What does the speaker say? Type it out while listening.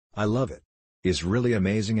I love it. It's really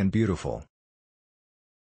amazing and beautiful.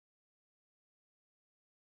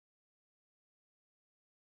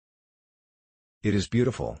 It is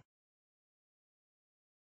beautiful.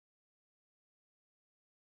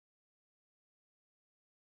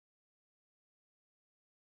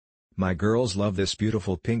 My girls love this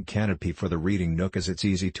beautiful pink canopy for the reading nook as it's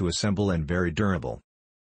easy to assemble and very durable.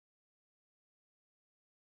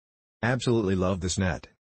 Absolutely love this net.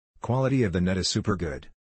 Quality of the net is super good.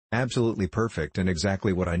 Absolutely perfect and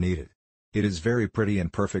exactly what I needed. It is very pretty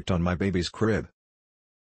and perfect on my baby's crib.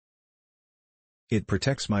 It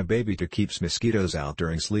protects my baby to keeps mosquitoes out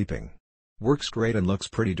during sleeping. Works great and looks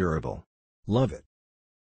pretty durable. Love it.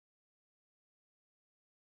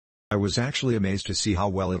 I was actually amazed to see how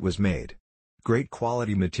well it was made. Great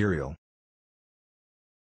quality material.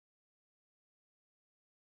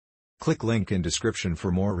 Click link in description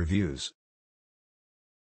for more reviews.